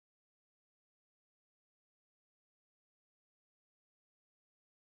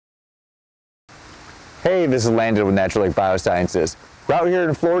Hey, this is Landon with Natural Lake Biosciences. We're out here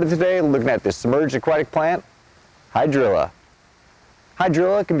in Florida today looking at this submerged aquatic plant, Hydrilla.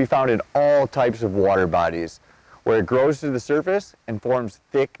 Hydrilla can be found in all types of water bodies, where it grows to the surface and forms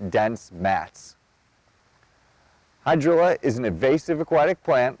thick, dense mats. Hydrilla is an invasive aquatic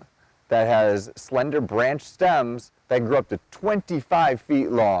plant that has slender branch stems that grow up to 25 feet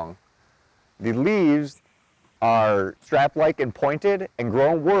long. The leaves are strap-like and pointed and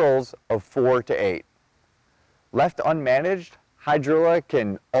grow in whorls of 4 to 8. Left unmanaged, Hydrilla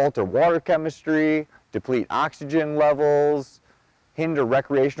can alter water chemistry, deplete oxygen levels, hinder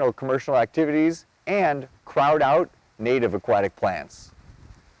recreational commercial activities, and crowd out native aquatic plants.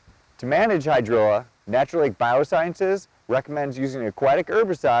 To manage Hydrilla, Natural Lake Biosciences recommends using aquatic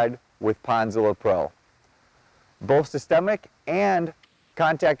herbicide with PondZilla Pro. Both systemic and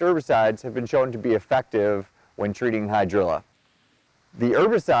contact herbicides have been shown to be effective when treating Hydrilla. The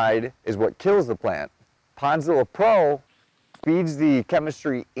herbicide is what kills the plant. PondZilla Pro feeds the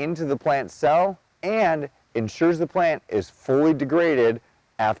chemistry into the plant cell and ensures the plant is fully degraded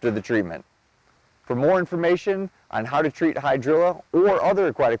after the treatment. For more information on how to treat Hydrilla or other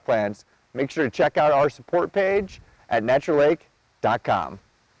aquatic plants, make sure to check out our support page at naturallake.com.